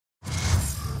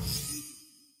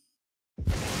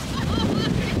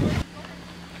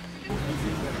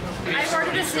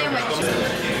sandwich.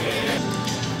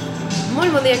 Muy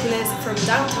buen día, Culers, from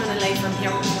downtown LA, from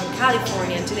here, from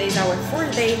California, and today is our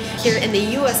 4th day here in the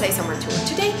USA summer tour.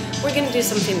 Today we're gonna do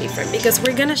something different because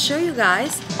we're gonna show you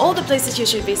guys all the places you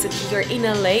should visit here in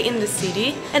LA, in the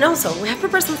city, and also we have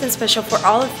prepared something special for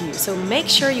all of you, so make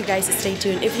sure you guys stay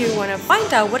tuned if you want to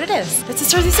find out what it is. Let's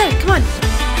start this day, come on!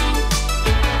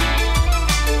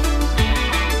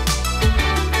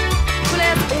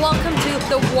 Welcome to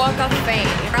the Walk of Fame.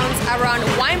 It runs around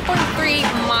 1.3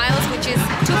 miles, which is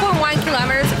 2.1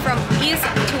 kilometers from east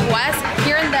to west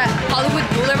here in the Hollywood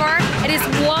Boulevard. It is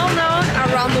well known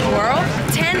around the world.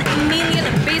 10 million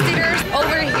visitors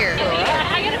over here.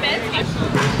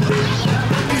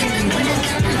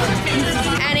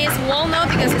 And it's well known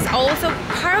because it's also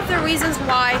part of the reasons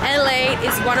why LA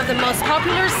is one of the most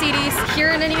popular cities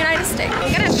here in the United States.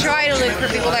 I'm gonna try to look for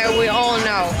people that we all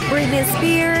know. Britney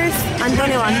Spears,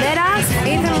 Antonio Banderas,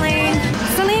 Ethan Lane,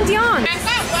 Celine Dion. We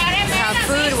have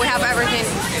food, we have everything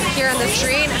here on the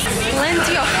street.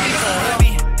 Plenty of people.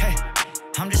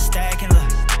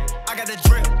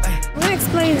 I'm gonna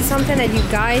explain something that you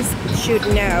guys should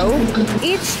know.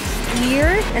 Each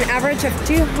year, an average of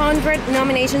 200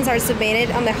 nominations are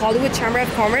submitted on the Hollywood Chamber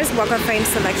of Commerce Walk of Fame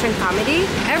Selection Committee.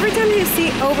 Every time you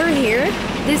see over here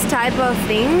this type of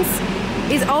things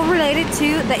is all related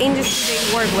to the industry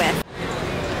they work with.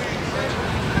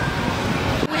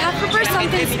 We have prepared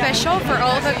something special for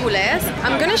all of the Culers.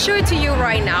 I'm gonna show it to you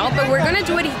right now, but we're gonna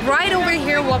do it right over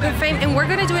here, Walk of Fame, and we're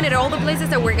gonna do it at all the places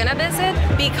that we're gonna visit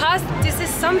because this is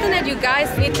something that you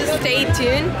guys need to stay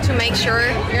tuned to make sure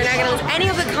you're not gonna lose any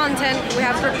of the content we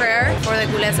have prepared for the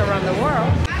Culers around the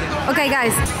world. Okay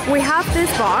guys, we have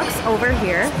this box over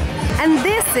here, and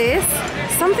this is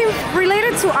something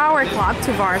related to our club,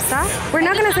 to Barça. We're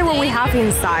not gonna say what we have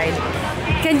inside.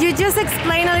 Can you just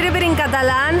explain a little bit in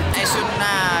Catalan? És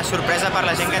una sorpresa per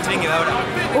la gent que ens vingui a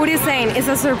veure. What is saying? It's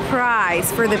a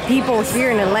surprise for the people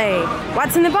here in LA.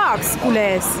 What's in the box,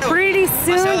 Culers? Pretty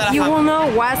soon you will know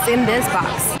what's in this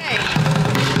box. Okay.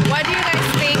 What do you guys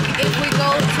think if we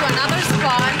go to another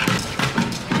spot?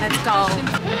 Let's go.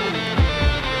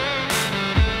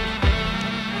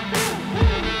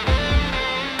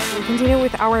 We continue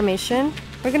with our mission.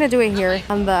 We're gonna do it here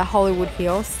on the Hollywood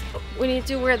Hills. We need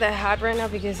to wear the hat right now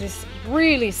because it's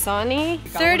really sunny.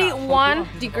 31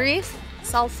 degrees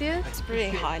Celsius. It's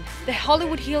pretty hot. The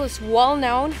Hollywood Hill is well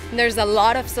known. There's a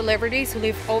lot of celebrities who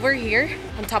live over here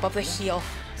on top of the hill.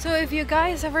 So if you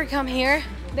guys ever come here,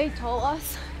 they told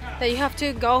us that you have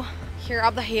to go here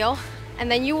up the hill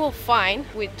and then you will find,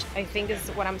 which I think is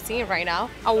what I'm seeing right now,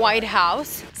 a White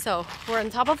House. So we're on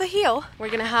top of the hill.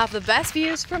 We're gonna have the best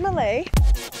views from LA.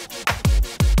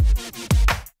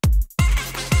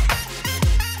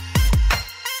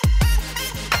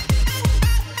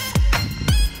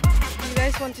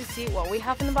 Want to see what we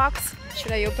have in the box?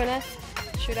 Should I open it?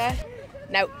 Should I?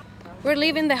 No. We're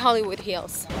leaving the Hollywood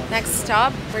Hills. Next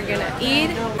stop, we're gonna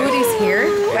eat goodies here.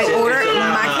 I ordered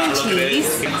mac and cheese,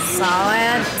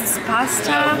 salad,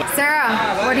 pasta. Sarah,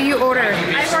 what do you order?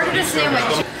 I ordered a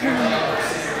sandwich.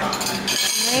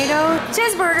 Tomato,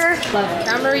 cheeseburger,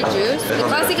 cranberry juice, the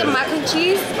classic mac and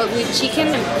cheese, but with chicken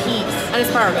and peas and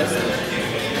asparagus.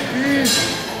 It's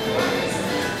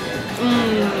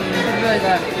really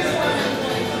good.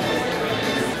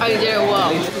 I did it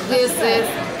well. This is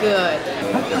good.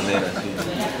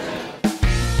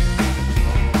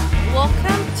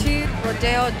 Welcome to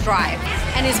Rodeo Drive.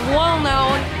 And it's well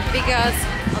known because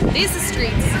on these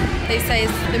streets, they say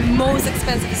it's the most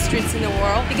expensive streets in the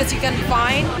world because you can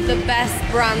find the best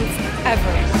brands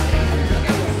ever.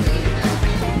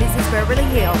 This is Beverly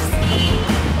Hills.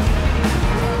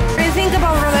 What do you think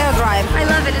about Rodeo Drive? I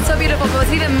love it. It's so beautiful, but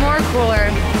what's even more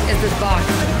cooler is this box.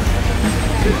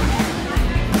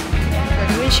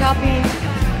 Shopping,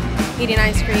 eating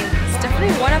ice cream. It's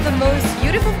definitely one of the most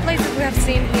beautiful places we have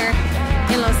seen here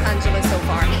in Los Angeles so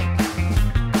far.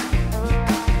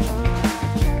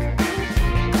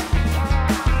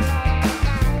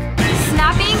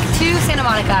 Snapping to Santa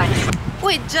Monica.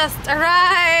 We just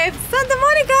arrived! Santa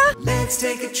Monica! Let's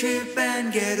take a trip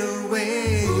and get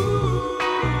away.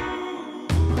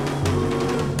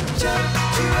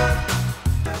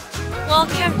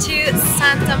 Welcome to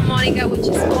Santa Monica, which is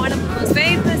one of the most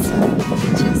famous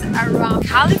beaches around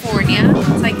California.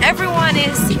 It's like everyone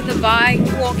is with a bike,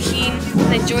 walking,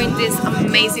 and enjoying this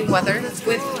amazing weather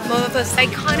with one of those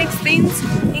iconic things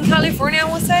in California, I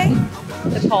would say,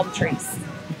 the palm trees.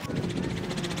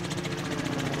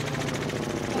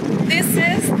 This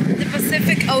is the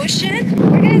Pacific Ocean.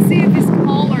 We're gonna see if it's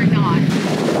cold or not.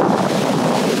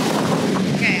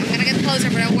 Okay, I'm gonna get closer,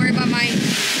 but don't worry about my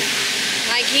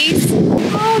keys.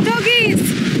 Oh, doggies!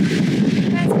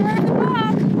 That's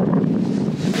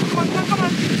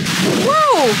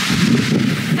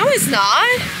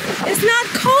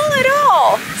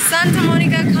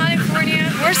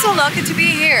We're so lucky to be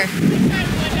here.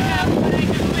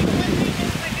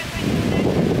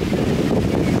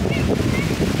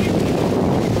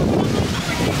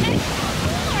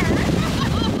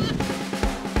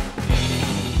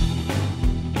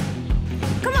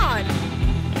 Come on.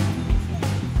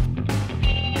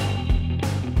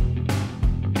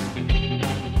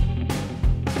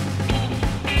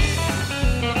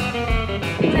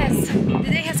 Yes, the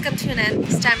day has come to an end.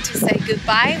 It's time to say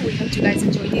goodbye. We hope you guys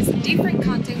enjoyed this different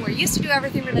content. We're used to do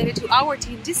everything related to our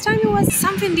team. This time it was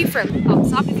something different.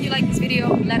 Thumbs up if you like this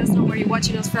video. Let us know where you're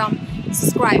watching us from.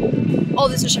 Subscribe. All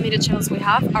the social media channels we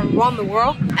have around the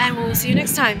world. And we will see you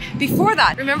next time. Before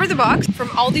that, remember the box from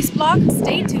all these vlogs?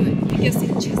 Stay tuned because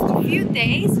in just a few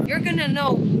days, you're gonna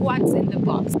know what's in the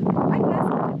box. Bye.